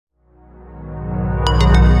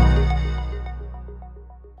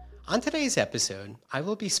On today's episode, I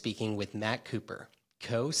will be speaking with Matt Cooper,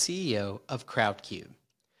 Co-CEO of Crowdcube.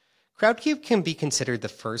 Crowdcube can be considered the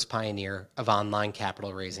first pioneer of online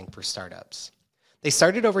capital raising for startups. They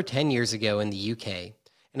started over 10 years ago in the UK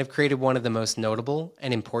and have created one of the most notable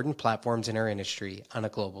and important platforms in our industry on a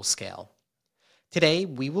global scale. Today,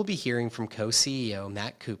 we will be hearing from Co-CEO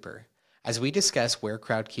Matt Cooper as we discuss where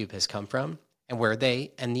Crowdcube has come from and where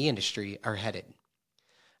they and the industry are headed.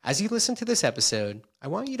 As you listen to this episode, I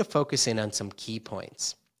want you to focus in on some key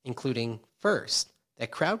points, including, first, that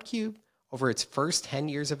Crowdcube, over its first 10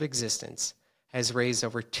 years of existence, has raised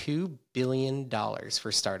over $2 billion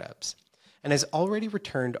for startups and has already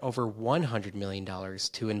returned over $100 million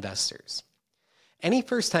to investors. Any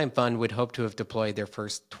first-time fund would hope to have deployed their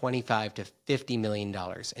first $25 to $50 million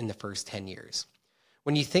in the first 10 years.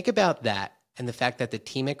 When you think about that and the fact that the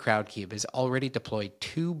team at Crowdcube has already deployed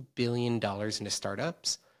 $2 billion into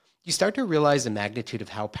startups, you start to realize the magnitude of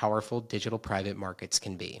how powerful digital private markets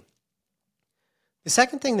can be. The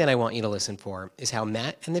second thing that I want you to listen for is how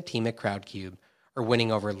Matt and the team at Crowdcube are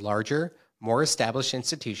winning over larger, more established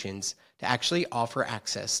institutions to actually offer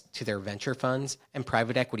access to their venture funds and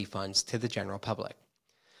private equity funds to the general public.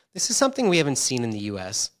 This is something we haven't seen in the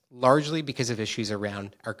US, largely because of issues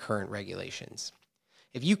around our current regulations.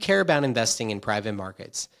 If you care about investing in private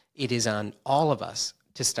markets, it is on all of us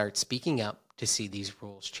to start speaking up to see these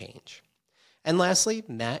rules change. And lastly,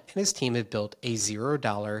 Matt and his team have built a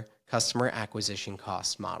 $0 customer acquisition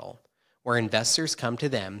cost model, where investors come to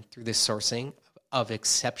them through the sourcing of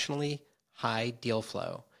exceptionally high deal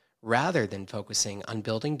flow, rather than focusing on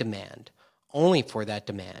building demand, only for that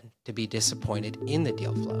demand to be disappointed in the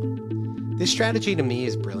deal flow. This strategy to me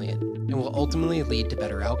is brilliant and will ultimately lead to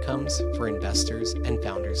better outcomes for investors and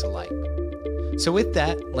founders alike. So with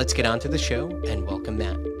that, let's get on to the show and welcome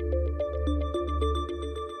Matt.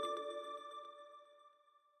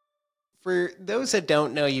 For those that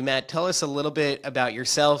don't know you, Matt, tell us a little bit about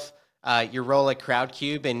yourself, your role at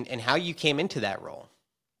Crowdcube, and how you came into that role.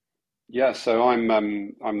 Yeah, so I'm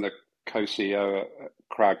the co-CEO at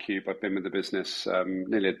Crowdcube. I've been with the business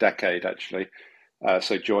nearly a decade, actually.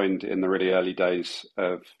 So joined in the really early days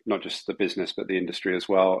of not just the business, but the industry as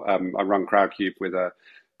well. I run Crowdcube with a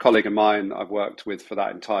colleague of mine I've worked with for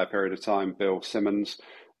that entire period of time, Bill Simmons.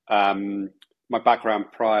 My background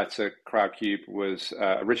prior to Crowdcube was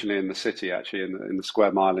originally in the city, actually, in the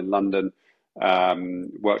Square Mile in London.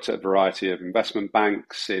 Worked at a variety of investment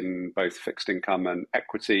banks in both fixed income and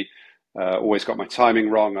equity. Always got my timing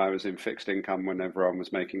wrong. I was in fixed income when everyone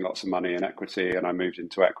was making lots of money in equity, and I moved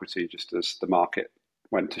into equity just as the market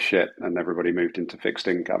went to shit and everybody moved into fixed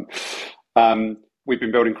income. We've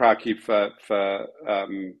been building Crowdcube for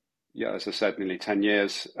as I said, nearly 10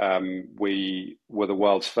 years. We were the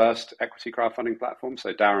world's first equity crowdfunding platform.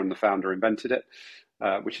 So Darren, the founder, invented it,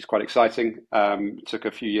 which is quite exciting. Took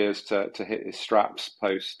a few years to hit his straps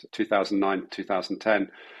post 2009, 2010.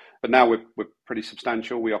 But now we're pretty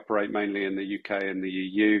substantial. We operate mainly in the UK and the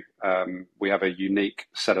EU. We have a unique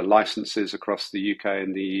set of licenses across the UK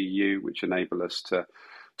and the EU, which enable us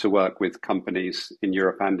to work with companies in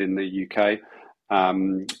Europe and in the UK.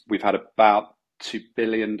 We've had about $2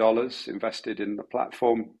 billion invested in the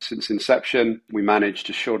platform since inception. We manage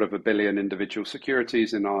just short of 1 billion individual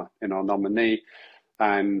securities in our nominee,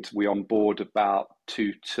 and we onboard about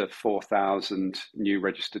 2,000 to 4,000 new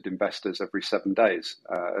registered investors every 7 days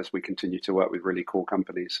as we continue to work with really cool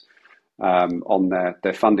companies on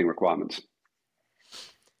their funding requirements.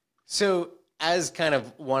 So, as kind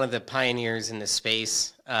of one of the pioneers in this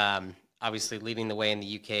space, obviously leading the way in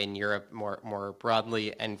the UK and Europe more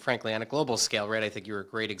broadly, and frankly on a global scale, right? I think you're a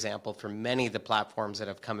great example for many of the platforms that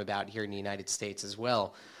have come about here in the United States as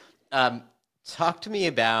well. Talk to me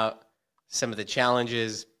about some of the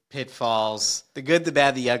challenges, pitfalls, the good, the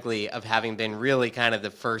bad, the ugly of having been really kind of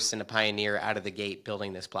the first and a pioneer out of the gate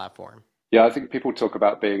building this platform. Yeah, I think people talk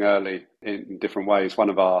about being early in different ways.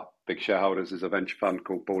 One of our big shareholders is a venture fund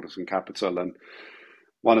called Balderson Capital, and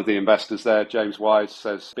one of the investors there, James Wise,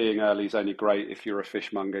 says being early is only great if you're a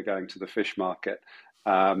fishmonger going to the fish market.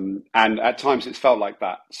 And at times it's felt like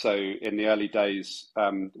that. So in the early days,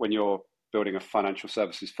 when you're building a financial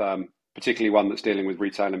services firm, particularly one that's dealing with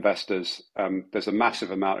retail investors, there's a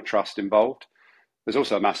massive amount of trust involved. There's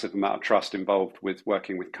also a massive amount of trust involved with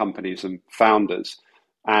working with companies and founders,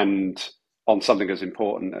 and on something as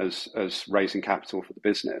important as raising capital for the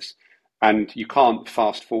business. And you can't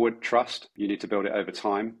fast forward trust. You need to build it over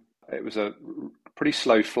time. It was a pretty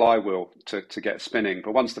slow flywheel to get spinning.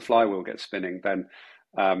 But once the flywheel gets spinning, then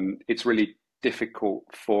it's really difficult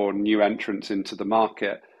for new entrants into the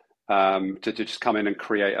market to just come in and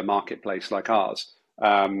create a marketplace like ours.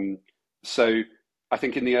 So I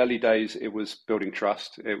think in the early days, it was building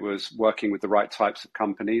trust. It was working with the right types of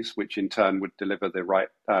companies, which in turn would deliver the right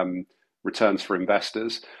returns for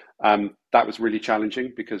investors. That was really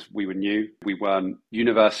challenging because we were new. We weren't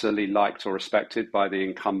universally liked or respected by the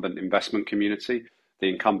incumbent investment community, the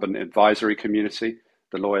incumbent advisory community,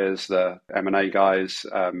 the lawyers, the M&A guys,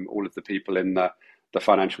 all of the people in the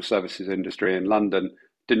financial services industry in London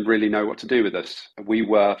didn't really know what to do with us. We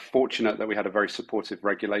were fortunate that we had a very supportive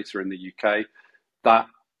regulator in the UK. That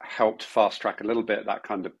helped fast track a little bit that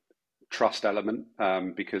kind of trust element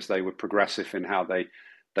because they were progressive in how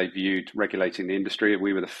they viewed regulating the industry.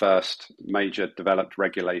 We were the first major developed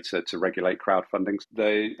regulator to regulate crowdfunding.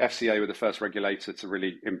 The FCA were the first regulator to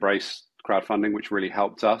really embrace crowdfunding, which really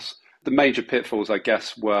helped us. The major pitfalls, I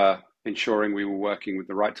guess, were ensuring we were working with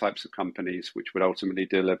the right types of companies, which would ultimately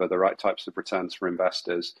deliver the right types of returns for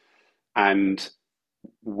investors. And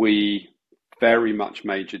we very much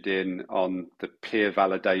majored in on the peer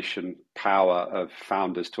validation power of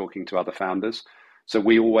founders talking to other founders. So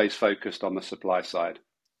we always focused on the supply side.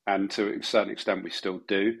 And to a certain extent, we still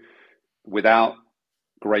do. Without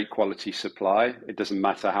great quality supply, it doesn't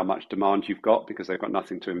matter how much demand you've got because they've got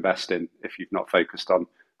nothing to invest in if you've not focused on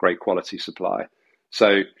great quality supply.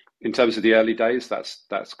 So in terms of the early days,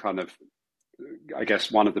 that's kind of, I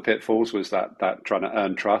guess, one of the pitfalls was that trying to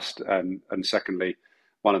earn trust. And secondly,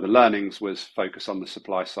 one of the learnings was focus on the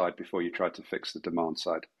supply side before you try to fix the demand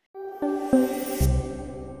side.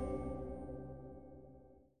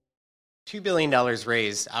 $2 billion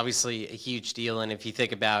raised, obviously a huge deal. And if you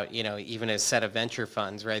think about, even a set of venture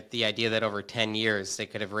funds, right, the idea that over 10 years they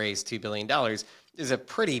could have raised $2 billion is a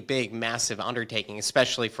pretty big, massive undertaking,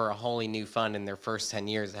 especially for a wholly new fund in their first 10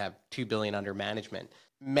 years to have $2 billion under management.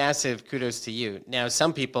 Massive kudos to you. Now,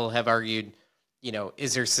 some people have argued,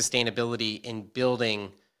 is there sustainability in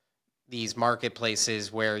building these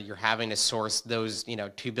marketplaces where you're having to source those,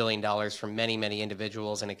 $2 billion from many, many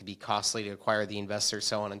individuals, and it could be costly to acquire the investors,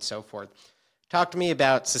 so on and so forth. Talk to me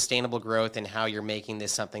about sustainable growth and how you're making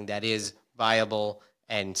this something that is viable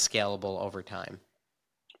and scalable over time.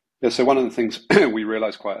 Yeah, so one of the things we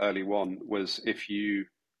realized quite early on was if you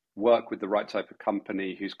work with the right type of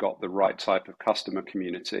company who's got the right type of customer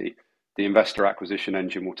community, the investor acquisition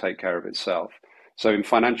engine will take care of itself. So in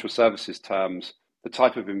financial services terms, the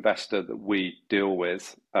type of investor that we deal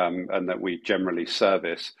with and that we generally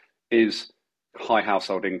service is high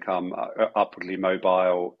household income, upwardly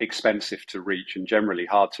mobile, expensive to reach, and generally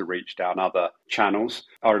hard to reach down other channels.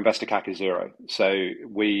 Our investor CAC is zero. So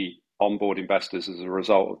we onboard investors as a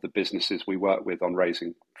result of the businesses we work with on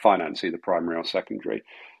raising finance, either primary or secondary.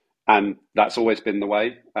 And that's always been the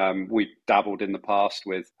way. We've dabbled in the past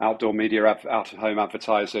with outdoor media, out-of-home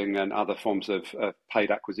advertising and other forms of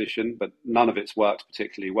paid acquisition, but none of it's worked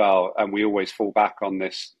particularly well. And we always fall back on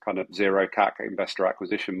this kind of zero CAC investor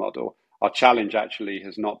acquisition model. Our challenge actually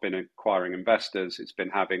has not been acquiring investors. It's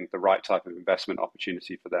been having the right type of investment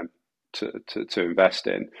opportunity for them to invest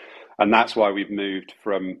in. And that's why we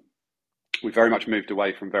very much moved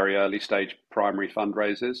away from very early stage primary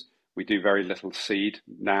fundraisers. We do very little seed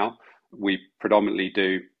now. We predominantly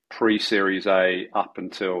do pre-Series A up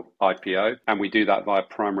until IPO, and we do that via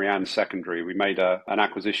primary and secondary. We made an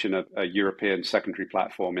acquisition of a European secondary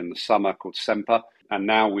platform in the summer called Semper, and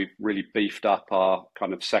now we've really beefed up our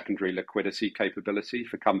kind of secondary liquidity capability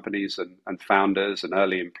for companies and founders and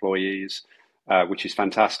early employees, which is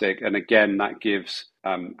fantastic. And again, that gives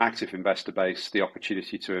active investor base the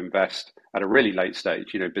opportunity to invest at a really late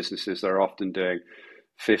stage. Businesses that are often doing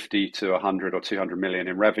 50 to 100 or 200 million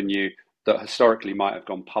in revenue that historically might have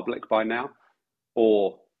gone public by now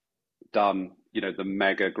or done, the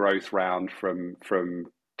mega growth round from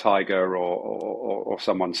Tiger or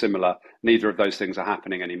someone similar. Neither of those things are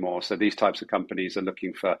happening anymore. So these types of companies are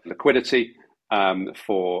looking for liquidity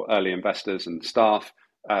for early investors and staff.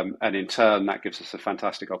 And in turn, that gives us a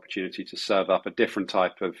fantastic opportunity to serve up a different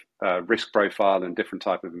type of risk profile and different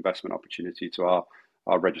type of investment opportunity to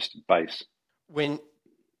our registered base. When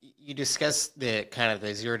you discuss the kind of the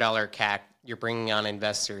 $0 CAC, you're bringing on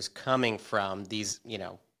investors coming from these,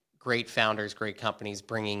 great founders, great companies,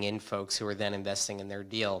 bringing in folks who are then investing in their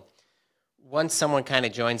deal. Once someone kind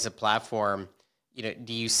of joins the platform,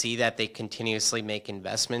 do you see that they continuously make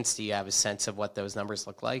investments? Do you have a sense of what those numbers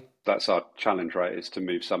look like? That's our challenge, right? Is to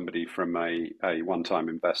move somebody from a one-time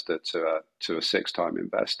investor to a six-time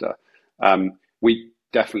investor. We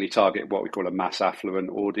definitely target what we call a mass affluent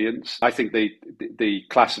audience. I think the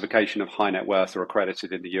classification of high net worth or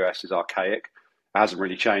accredited in the US is archaic. It hasn't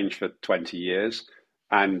really changed for 20 years.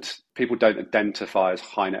 And people don't identify as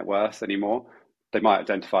high net worth anymore. they might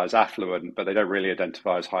identify as affluent, but they don't really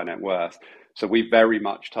identify as high net worth. So we very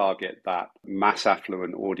much target that mass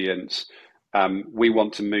affluent audience. We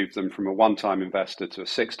want to move them from a one-time investor to a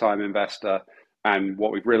six-time investor. And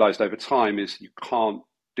what we've realized over time is you can't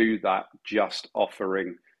do that just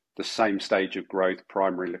offering the same stage of growth,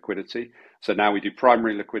 primary liquidity. So now we do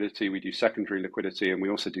primary liquidity, we do secondary liquidity, and we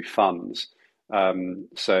also do funds.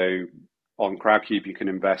 So on Crowdcube, you can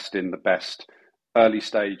invest in the best early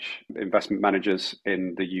stage investment managers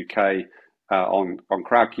in the UK. On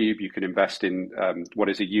Crowdcube, you can invest in what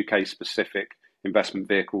is a UK specific investment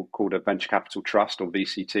vehicle called a venture capital trust, or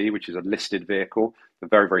VCT, which is a listed vehicle,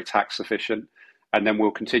 very, very tax efficient. And then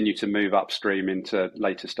we'll continue to move upstream into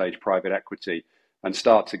later stage private equity and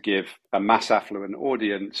start to give a mass affluent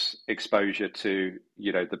audience exposure to,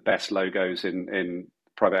 the best logos in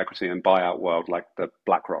private equity and buyout world, like the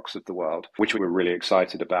BlackRocks of the world, which we're really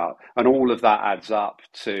excited about. And all of that adds up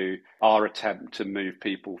to our attempt to move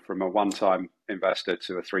people from a one-time investor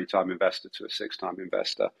to a three-time investor to a six-time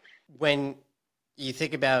investor. When you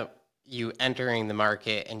think about you entering the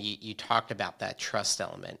market and you talked about that trust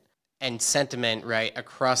element and sentiment, right,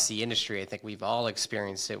 across the industry, I think we've all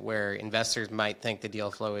experienced it where investors might think the deal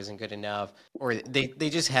flow isn't good enough, or they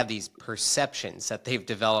just have these perceptions that they've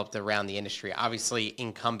developed around the industry. Obviously,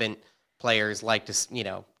 incumbent players like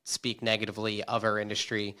to, speak negatively of our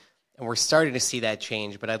industry, and we're starting to see that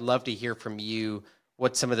change. But I'd love to hear from you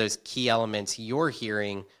what some of those key elements you're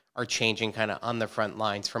hearing are changing kind of on the front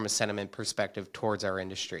lines from a sentiment perspective towards our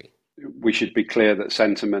industry. We should be clear that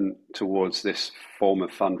sentiment towards this form of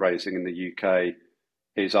fundraising in the UK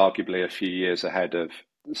is arguably a few years ahead of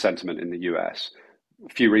sentiment in the US.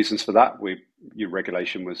 A few reasons for that. Your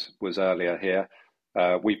regulation was earlier here.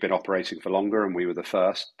 We've been operating for longer, and we were the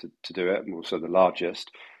first to do it, and also the largest.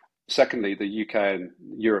 Secondly, the UK and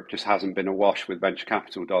Europe just hasn't been awash with venture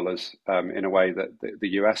capital dollars in a way that the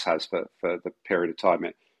US has for the period of time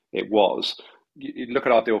it was. You look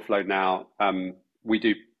at our deal flow now. We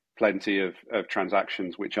do plenty of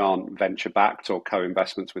transactions which aren't venture backed or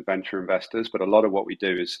co-investments with venture investors, but a lot of what we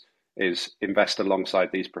do is invest alongside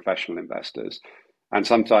these professional investors, and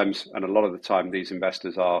sometimes, and a lot of the time, these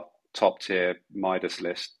investors are top tier Midas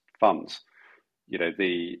list funds.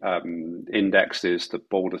 The Indexes, the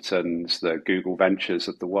Baldertons, the Google Ventures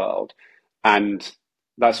of the world, and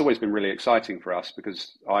that's always been really exciting for us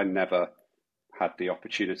because I never had the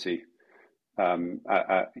opportunity,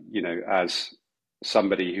 as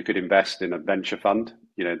somebody who could invest in a venture fund.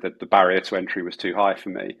 The barrier to entry was too high for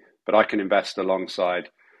me, but I can invest alongside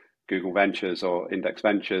Google Ventures or Index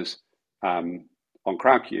Ventures on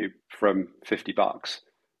Crowdcube from $50.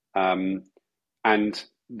 And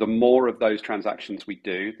the more of those transactions we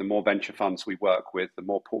do, the more venture funds we work with, the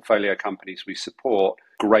more portfolio companies we support,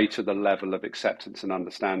 greater the level of acceptance and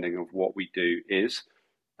understanding of what we do is.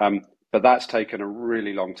 But that's taken a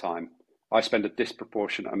really long time. I spend a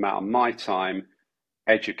disproportionate amount of my time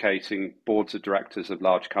educating boards of directors of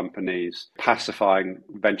large companies, pacifying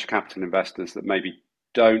venture capital investors that maybe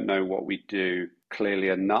don't know what we do clearly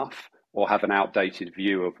enough or have an outdated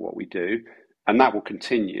view of what we do. And that will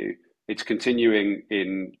continue. It's continuing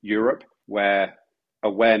in Europe, where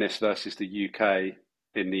awareness versus the UK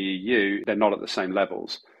in the EU, they're not at the same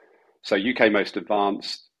levels. So UK most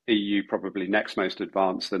advanced, EU probably next most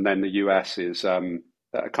advanced, and then the US is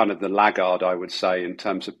kind of the laggard, I would say, in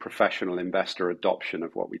terms of professional investor adoption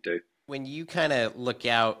of what we do. When you kind of look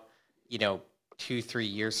out,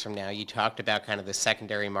 2-3 years from now, you talked about kind of the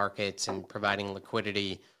secondary markets and providing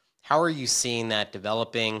liquidity. How are you seeing that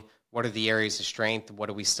developing? What are the areas of strength? What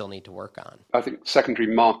do we still need to work on? I think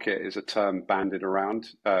secondary market is a term bandied around,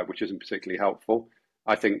 which isn't particularly helpful.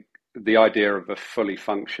 I think the idea of a fully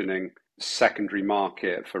functioning secondary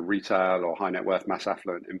market for retail or high net worth mass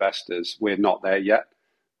affluent investors, we're not there yet.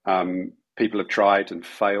 People have tried and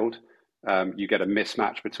failed. You get a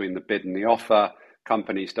mismatch between the bid and the offer.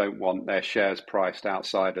 Companies don't want their shares priced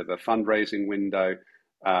outside of a fundraising window.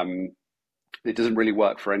 It doesn't really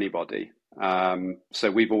work for anybody.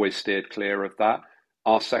 So we've always steered clear of that.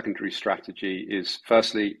 Our secondary strategy is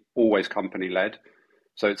firstly always company led.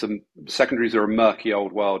 So secondaries are a murky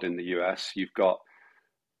old world in the US. You've got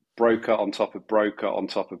broker on top of broker on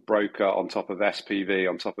top of broker on top of SPV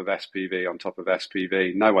on top of SPV on top of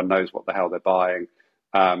SPV. No one knows what the hell they're buying.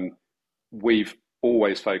 We've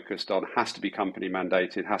always focused on has to be company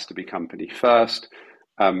mandated, has to be company first.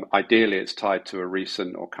 Ideally, it's tied to a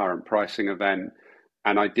recent or current pricing event.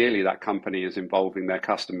 And ideally, that company is involving their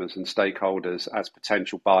customers and stakeholders as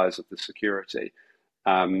potential buyers of the security.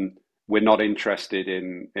 We're not interested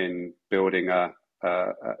in building a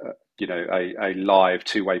live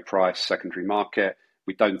two-way price secondary market.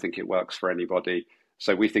 We don't think it works for anybody.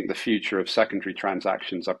 So we think the future of secondary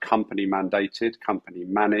transactions are company mandated, company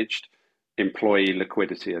managed, employee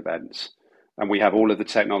liquidity events. And we have all of the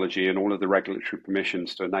technology and all of the regulatory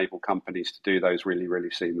permissions to enable companies to do those really, really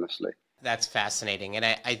seamlessly. That's fascinating. And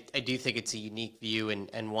I do think it's a unique view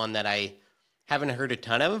and one that I haven't heard a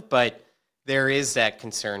ton of, but there is that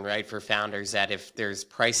concern, right, for founders that if there's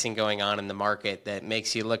pricing going on in the market that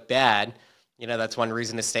makes you look bad, that's one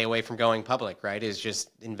reason to stay away from going public, right, is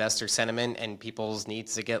just investor sentiment and people's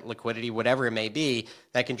needs to get liquidity, whatever it may be,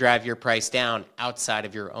 that can drive your price down outside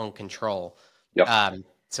of your own control. Yep.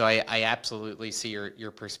 So I absolutely see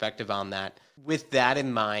your perspective on that. With that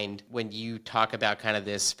in mind, when you talk about kind of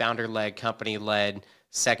this founder-led, company-led,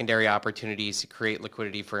 secondary opportunities to create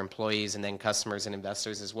liquidity for employees and then customers and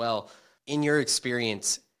investors as well, in your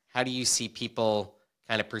experience, how do you see people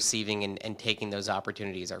kind of perceiving and taking those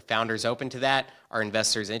opportunities? Are founders open to that? Are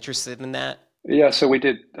investors interested in that? Yeah, so we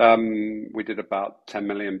did about $10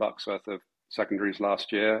 million worth of secondaries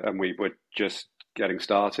last year, and we were just getting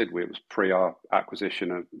started. It was pre our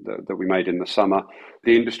acquisition that we made in the summer.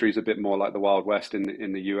 The industry is a bit more like the Wild West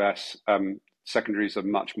in the US. Secondaries are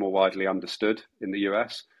much more widely understood in the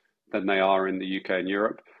US than they are in the UK and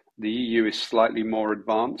Europe. The EU is slightly more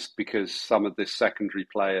advanced because some of the secondary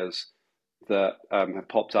players that have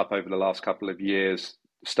popped up over the last couple of years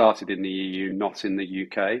started in the EU, not in the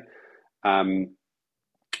UK.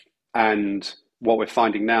 And what we're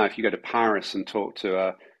finding now, if you go to Paris and talk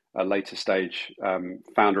to a later stage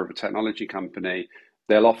founder of a technology company,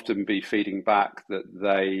 they'll often be feeding back that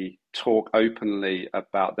they talk openly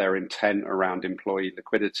about their intent around employee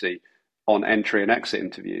liquidity on entry and exit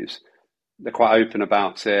interviews. They're quite open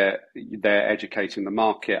about it. They're educating the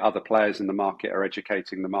market. Other players in the market are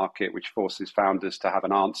educating the market, which forces founders to have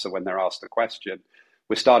an answer when they're asked a question.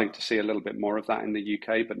 We're starting to see a little bit more of that in the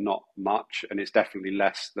UK, but not much. And it's definitely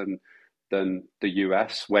less than the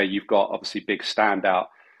US, where you've got obviously big standout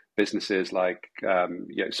businesses like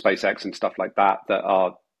SpaceX and stuff like that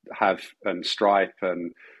and Stripe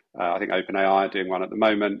and I think OpenAI are doing one at the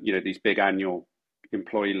moment. These big annual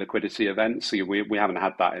employee liquidity events. So we haven't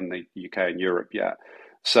had that in the UK and Europe yet.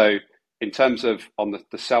 So in terms of on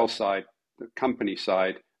the sell side, the company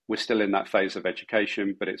side, we're still in that phase of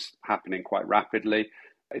education, but it's happening quite rapidly.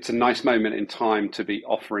 It's a nice moment in time to be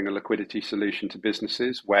offering a liquidity solution to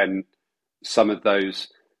businesses when some of those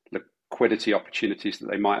liquidity opportunities that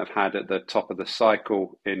they might have had at the top of the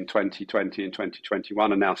cycle in 2020 and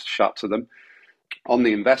 2021 are now shut to them. On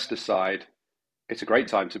the investor side, it's a great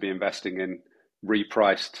time to be investing in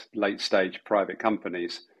repriced late stage private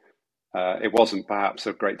companies. It wasn't perhaps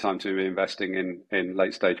a great time to be investing in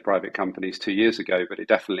late stage private companies 2 years ago, but it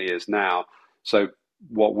definitely is now. So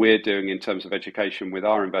what we're doing in terms of education with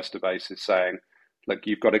our investor base is saying, look,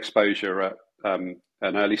 you've got exposure at an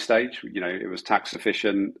early stage. It was tax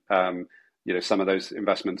efficient. Some of those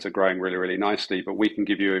investments are growing really, really nicely, but we can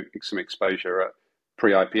give you some exposure at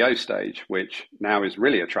pre-IPO stage, which now is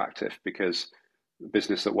really attractive because the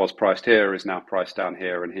business that was priced here is now priced down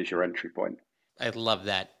here, and here's your entry point. I love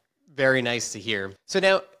that. Very nice to hear. So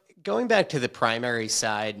now going back to the primary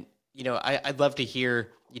side, I'd love to hear,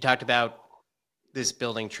 you talked about this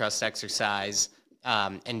building trust exercise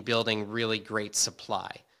and building really great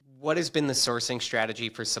supply. What has been the sourcing strategy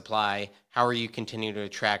for supply? How are you continuing to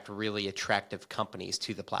attract really attractive companies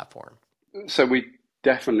to the platform? So we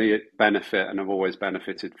definitely benefit and have always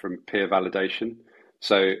benefited from peer validation.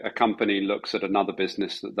 So a company looks at another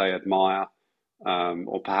business that they admire,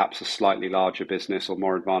 or perhaps a slightly larger business or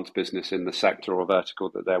more advanced business in the sector or vertical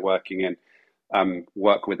that they're working in,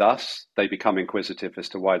 work with us. They become inquisitive as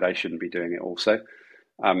to why they shouldn't be doing it also.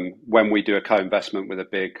 When we do a co-investment with a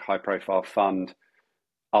big high-profile fund,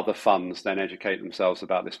 other funds then educate themselves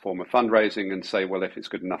about this form of fundraising and say, well, if it's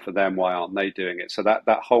good enough for them, why aren't they doing it? So that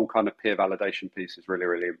whole kind of peer validation piece is really,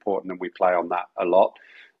 really important, and we play on that a lot.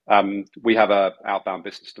 We have a outbound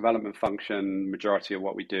business development function. Majority of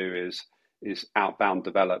what we do is outbound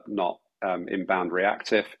develop, not inbound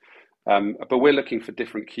reactive. But we're looking for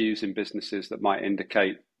different cues in businesses that might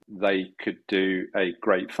indicate they could do a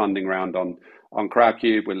great funding round on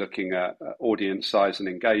Crowdcube. We're looking at audience size and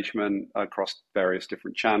engagement across various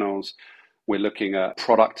different channels. We're looking at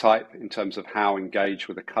product type in terms of how engaged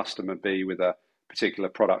would a customer be with a particular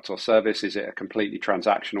product or service. Is it a completely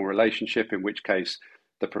transactional relationship, in which case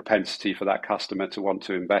the propensity for that customer to want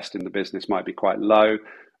to invest in the business might be quite low?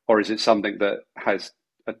 Or is it something that has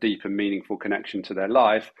a deep and meaningful connection to their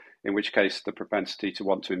life, in which case the propensity to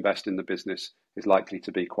want to invest in the business is likely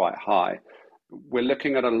to be quite high? We're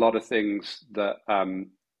looking at a lot of things that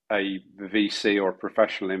a VC or a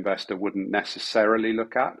professional investor wouldn't necessarily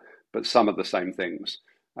look at, but some of the same things.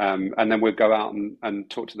 And then we'll go out and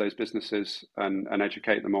talk to those businesses and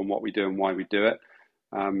educate them on what we do and why we do it,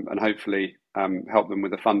 and hopefully help them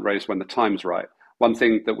with a fundraise when the time's right. One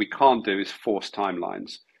thing that we can't do is force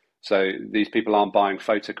timelines. So these people aren't buying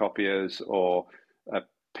photocopiers or a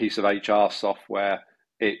piece of HR software.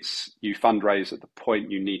 It's you fundraise at the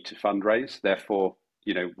point you need to fundraise. Therefore,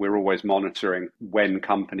 we're always monitoring when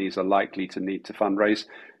companies are likely to need to fundraise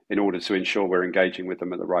in order to ensure we're engaging with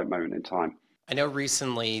them at the right moment in time. I know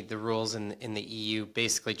recently the rules in the EU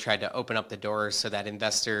basically tried to open up the doors so that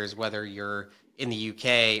investors, whether you're in the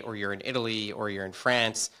UK or you're in Italy or you're in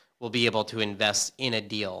France, will be able to invest in a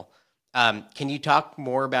deal. Can you talk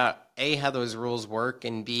more about A, how those rules work,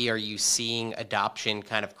 and B, are you seeing adoption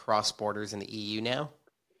kind of cross borders in the EU now?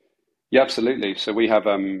 Yeah, absolutely. So we have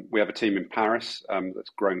a team in Paris that's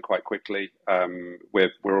grown quite quickly.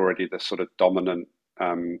 We're already the sort of dominant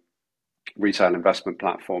retail investment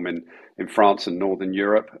platform in France and Northern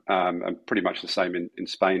Europe, and pretty much the same in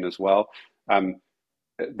Spain as well.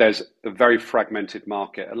 There's a very fragmented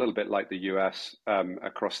market, a little bit like the US,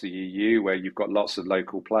 across the EU, where you've got lots of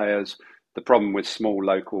local players. The problem with small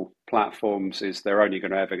local platforms is they're only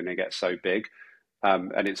ever going to get so big,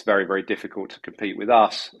 and it's very, very difficult to compete with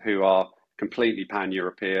us, who are completely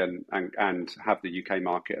pan-European and have the UK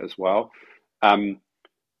market as well.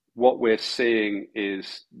 What we're seeing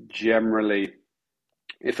is generally,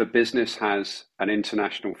 if a business has an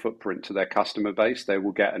international footprint to their customer base, they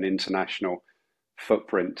will get an international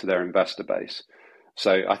footprint to their investor base.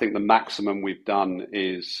 So I think the maximum we've done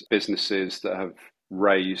is businesses that have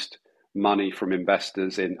raised money from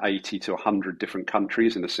investors in 80 to 100 different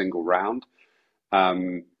countries in a single round.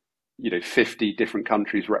 50 different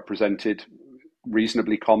countries represented,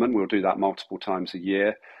 reasonably common. We'll do that multiple times a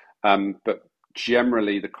year. But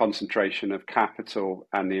generally, the concentration of capital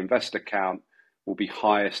and the investor count will be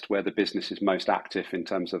highest where the business is most active in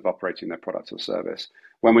terms of operating their product or service.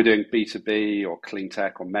 When we're doing B2B or clean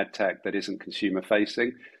tech or med tech that isn't consumer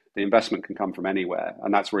facing, the investment can come from anywhere.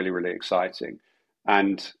 And that's really, really exciting.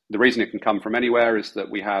 And the reason it can come from anywhere is that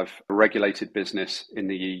we have a regulated business in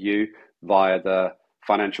the EU via the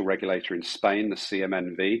financial regulator in Spain, the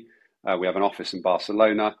CMNV. We have an office in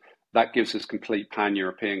Barcelona. That gives us complete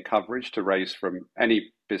pan-European coverage to raise from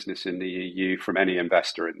any business in the EU, from any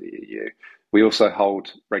investor in the EU. We also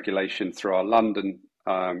hold regulation through our London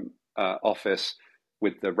office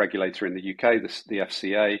with the regulator in the UK, the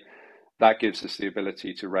FCA. That gives us the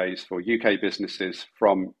ability to raise for UK businesses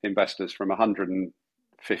from investors from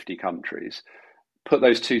 150 countries. Put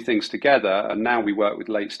those two things together, and now we work with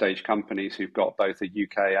late stage companies who've got both a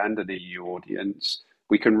UK and an EU audience.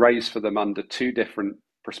 We can raise for them under two different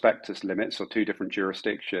prospectus limits or two different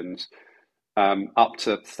jurisdictions, up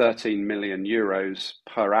to 13 million euros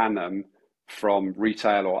per annum from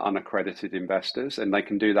retail or unaccredited investors. And they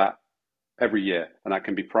can do that every year. And that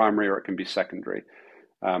can be primary or it can be secondary.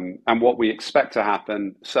 And what we expect to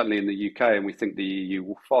happen, certainly in the UK, and we think the EU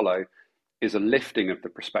will follow, is a lifting of the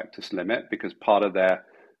prospectus limit, because part of their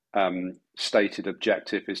stated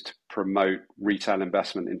objective is to promote retail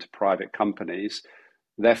investment into private companies.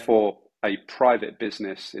 Therefore, a private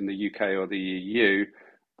business in the UK or the EU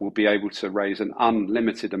will be able to raise an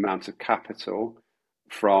unlimited amount of capital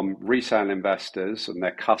from retail investors and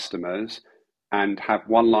their customers and have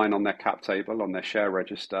one line on their cap table, on their share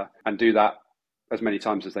register, and do that as many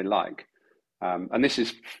times as they like. And this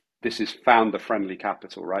is founder-friendly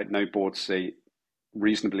capital, right? No board seat,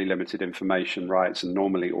 reasonably limited information rights, and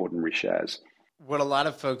normally ordinary shares. What a lot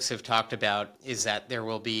of folks have talked about is that there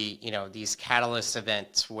will be, these catalyst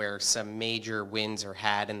events where some major wins are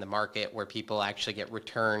had in the market, where people actually get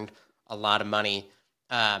returned a lot of money.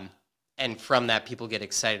 And from that, people get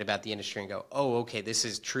excited about the industry and go, oh, okay, this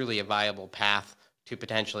is truly a viable path to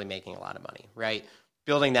potentially making a lot of money, right?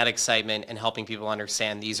 Building that excitement and helping people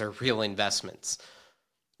understand these are real investments.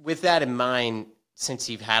 With that in mind, since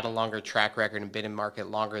you've had a longer track record and been in market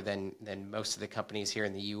longer than most of the companies here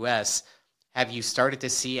in the US, have you started to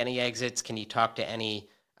see any exits? Can you talk to any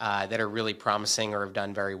that are really promising or have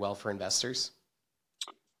done very well for investors?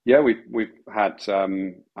 Yeah, we've had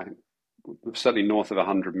I think certainly north of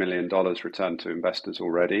 $100 million returned to investors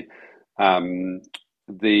already.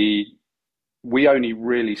 We only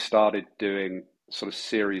really started doing sort of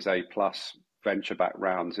Series A plus venture-backed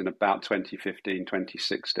rounds in about 2015,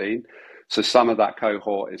 2016. So some of that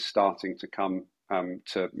cohort is starting to come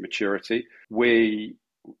to maturity. We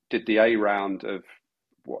did the A round of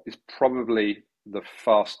what is probably the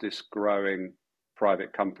fastest growing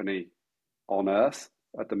private company on earth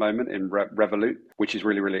at the moment in Revolut, which is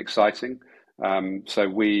really, really exciting. So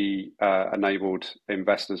we enabled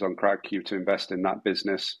investors on Crowdcube to invest in that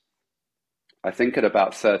business I think at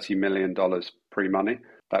about $30 million pre-money.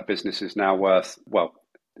 That business is now worth, well,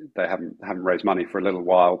 they haven't raised money for a little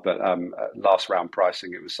while, but last round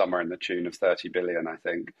pricing, it was somewhere in the tune of 30 billion, I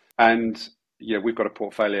think. And yeah, we've got a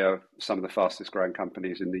portfolio of some of the fastest growing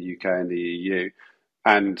companies in the UK and the EU.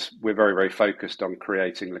 And we're very, very focused on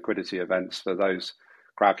creating liquidity events for those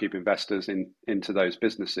Crowdcube investors into those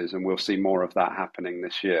businesses. And we'll see more of that happening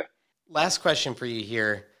this year. Last question for you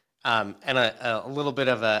here, and a little bit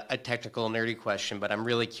of a technical, nerdy question, but I'm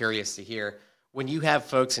really curious to hear, when you have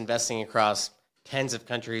folks investing across tens of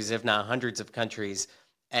countries, if not hundreds of countries,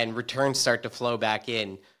 and returns start to flow back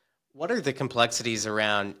in, what are the complexities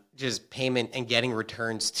around just payment and getting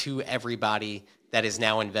returns to everybody that is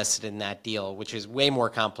now invested in that deal, which is way more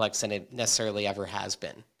complex than it necessarily ever has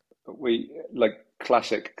been? We, like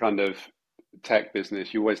classic kind of tech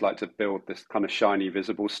business, you always like to build this kind of shiny,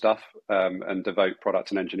 visible stuff and devote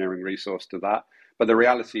product and engineering resource to that. But the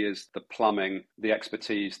reality is the plumbing, the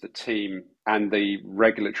expertise, the team, and the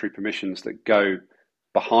regulatory permissions that go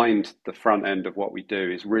behind the front end of what we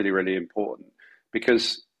do is really, really important.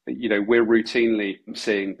 Because, you know, we're routinely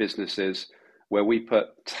seeing businesses where we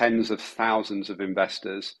put tens of thousands of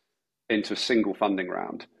investors into a single funding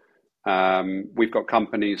round. We've got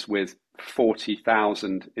companies with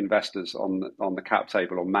 40,000 investors on the cap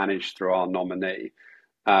table or managed through our nominee.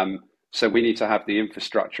 So we need to have the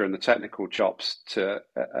infrastructure and the technical chops to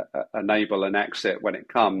enable an exit when it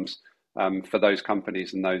comes for those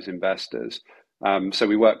companies and those investors. So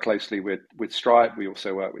we work closely with Stripe. We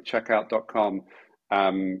also work with checkout.com.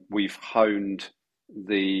 We've honed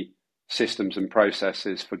the systems and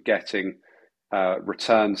processes for getting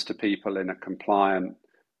returns to people in a compliant,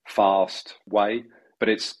 fast way, but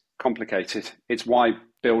it's complicated. It's why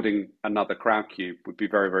building another Crowdcube would be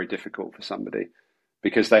very, very difficult for somebody,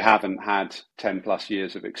 because they haven't had 10 plus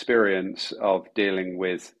years of experience of dealing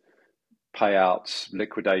with payouts,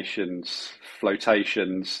 liquidations,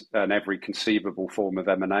 flotations, and every conceivable form of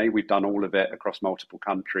M&A. We've done all of it across multiple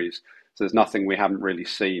countries. So there's nothing we haven't really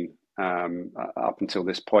seen up until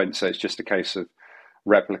this point. So it's just a case of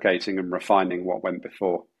replicating and refining what went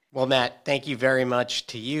before. Well, Matt, thank you very much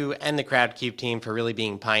to you and the Crowdcube team for really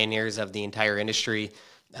being pioneers of the entire industry.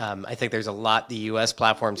 I think there's a lot the US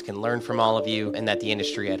platforms can learn from all of you and that the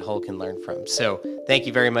industry at whole can learn from. So thank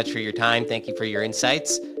you very much for your time. Thank you for your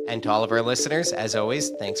insights. And to all of our listeners, as always,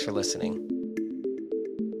 thanks for listening.